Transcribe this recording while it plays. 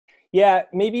Yeah,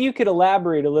 maybe you could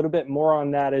elaborate a little bit more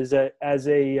on that as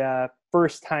a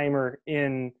first timer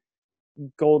in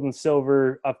gold and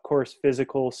silver, of course,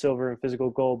 physical silver and physical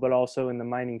gold, but also in the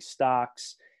mining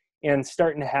stocks, and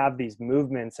starting to have these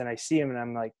movements. And I see them and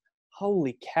I'm like,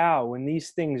 holy cow, when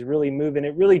these things really move. And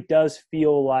it really does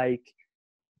feel like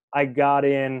I got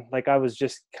in, like I was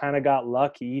just kind of got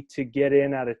lucky to get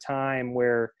in at a time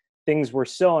where things were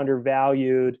so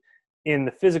undervalued in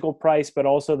the physical price, but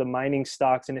also the mining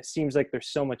stocks. And it seems like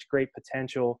there's so much great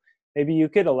potential. Maybe you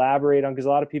could elaborate on, because a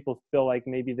lot of people feel like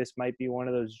maybe this might be one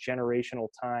of those generational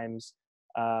times.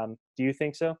 Do you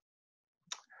think so?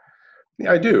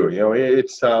 Yeah, I do.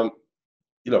 It's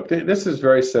this is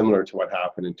very similar to what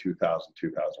happened in 2000,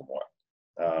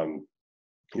 2001.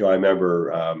 I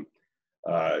remember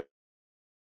uh,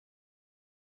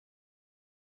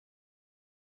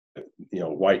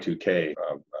 Y2K.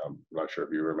 I'm not sure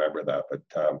if you remember that, but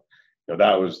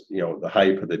that was the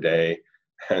hype of the day,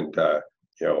 and the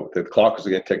clock was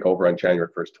going to tick over on January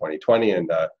 1st, 2020,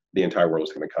 and the entire world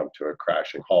was going to come to a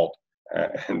crashing halt.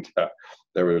 And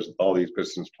there was all these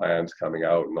business plans coming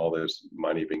out, and all this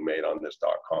money being made on this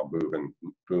 .com move and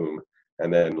boom.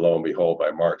 And then lo and behold,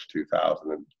 by March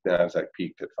 2000, the Nasdaq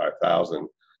peaked at 5,000,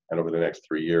 and over the next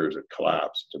 3 years, it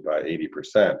collapsed by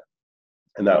 80%.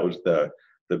 And that was the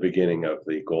beginning of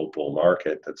the gold bull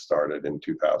market that started in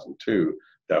 2002,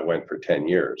 that went for 10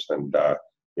 years. And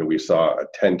we saw a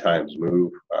 10 times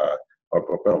move,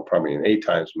 or probably an 8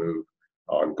 times move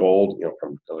on gold,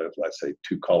 from, let's say,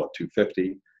 call it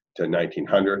 250 to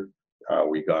 1900.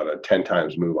 We got a 10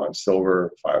 times move on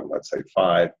silver, let's say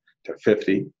 5 to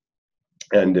 50.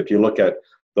 And if you look at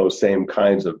those same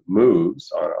kinds of moves,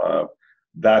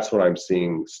 that's what I'm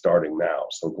seeing starting now.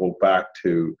 So go back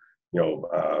to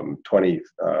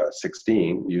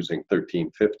 2016, using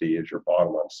 1350 as your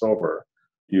bottom on silver,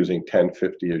 using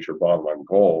 1050 as your bottom on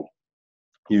gold,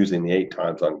 using the 8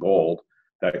 times on gold,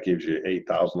 that gives you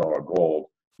 $8,000 gold.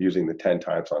 Using the 10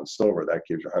 times on silver, that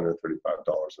gives you $135 an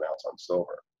ounce on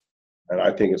silver. And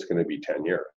I think it's going to be 10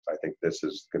 years. I think this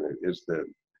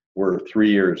we're 3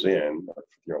 years in,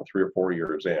 3 or 4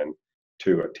 years in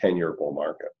to a 10-year bull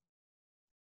market.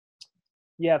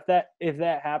 Yeah, if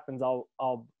that happens, I'll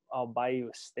buy you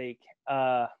a steak.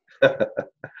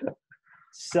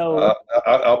 So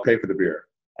I'll pay for the beer.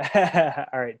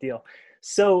 All right, deal.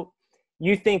 So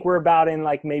you think we're about in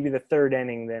like maybe the third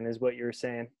inning then, is what you're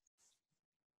saying?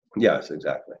 Yes,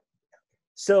 exactly.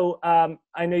 So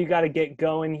I know you got to get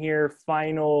going here.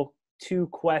 Final 2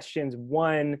 questions.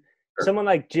 One, sure. Someone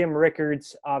like Jim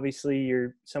Rickards, obviously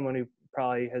you're someone who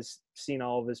probably has seen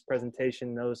all of his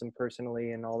presentation, knows him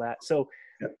personally and all that. So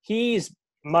He's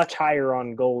much higher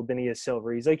on gold than he is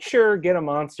silver. He's like, sure, get a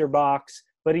monster box,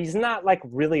 but he's not like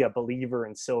really a believer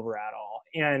in silver at all.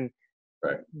 And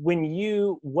right.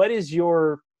 What is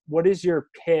your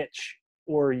pitch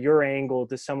or your angle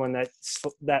to someone that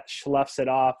schluffs it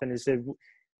off and is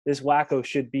this wacko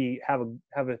should have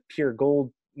a pure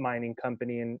gold mining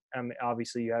company, and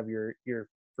obviously you have your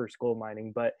first gold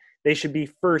mining, but they should be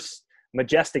first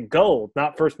Majestic Gold,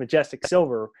 not first Majestic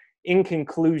Silver. In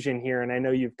conclusion here, and I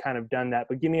know you've kind of done that,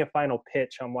 but give me a final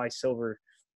pitch on why silver,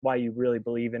 why you really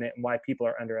believe in it, and why people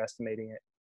are underestimating it.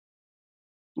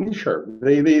 Sure.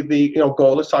 The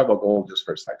gold. Let's talk about gold just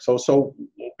for a sec. So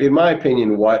in my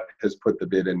opinion, what has put the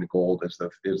bid into gold is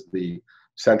the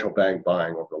central bank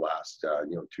buying over the last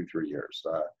 2-3 years.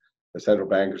 The central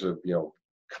bankers have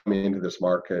come into this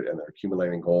market and they're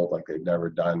accumulating gold like they've never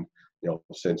done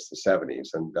since the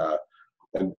 70s, and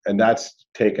that's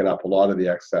taken up a lot of the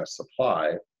excess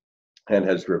supply and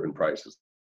has driven prices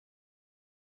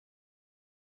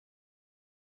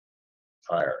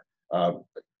higher.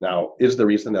 Now, is the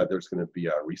reason that there's going to be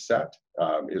a reset?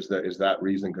 Is that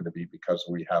reason going to be because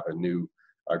we have a new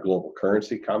global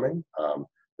currency coming?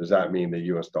 Does that mean the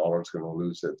U.S. dollar is going to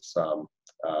lose its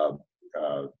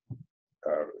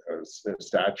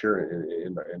stature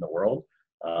in the world?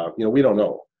 We don't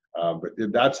know. But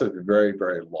that's a very,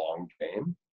 very long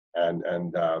game,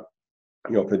 and for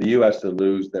the U.S. to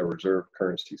lose their reserve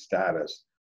currency status,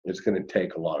 it's going to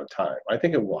take a lot of time. I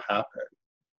think it will happen,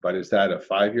 but is that a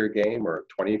 5-year game or a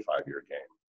 25-year game?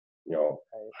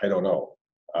 I don't know.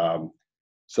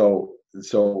 So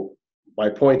my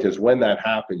point is, when that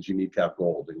happens, you need to have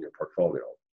gold in your portfolio,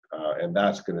 and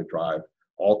that's going to drive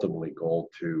ultimately gold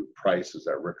to prices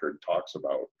that Rickard talks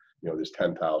about. This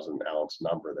 10,000 ounce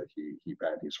number that he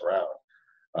bandies around.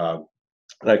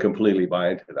 And I completely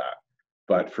buy into that.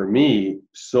 But for me,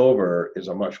 silver is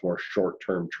a much more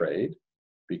short-term trade,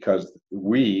 because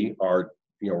we are,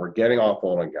 we're getting off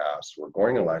oil and gas, we're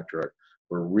going electric,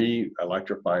 we're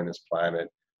re-electrifying this planet,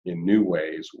 in new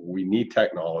ways. We need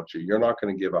technology. You're not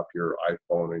going to give up your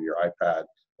iPhone and your iPad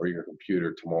or your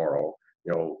computer tomorrow.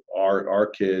 You know, our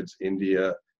kids,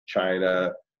 India,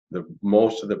 China,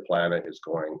 most of the planet is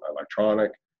going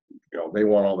electronic. You know, they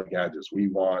want all the gadgets we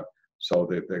want. So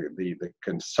the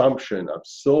consumption of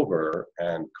silver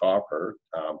and copper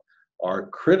are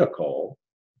critical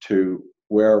to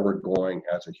where we're going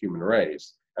as a human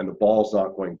race. And the ball's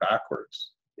not going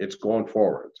backwards. It's going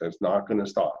forwards. It's not going to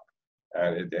stop.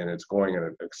 And it's going at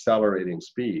accelerating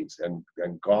speeds and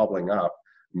gobbling up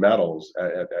metals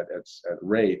at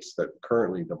rates that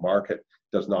currently the market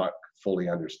does not fully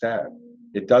understand.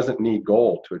 It doesn't need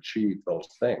gold to achieve those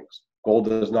things. Gold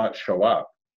does not show up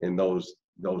in those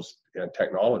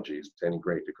technologies to any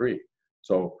great degree.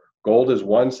 So gold is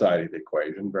one side of the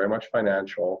equation, very much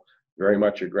financial, very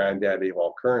much a granddaddy of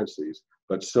all currencies,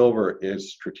 but silver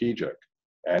is strategic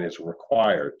and is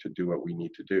required to do what we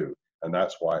need to do. And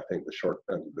that's why I think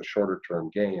the shorter term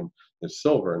game is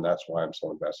silver, and that's why I'm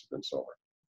so invested in silver.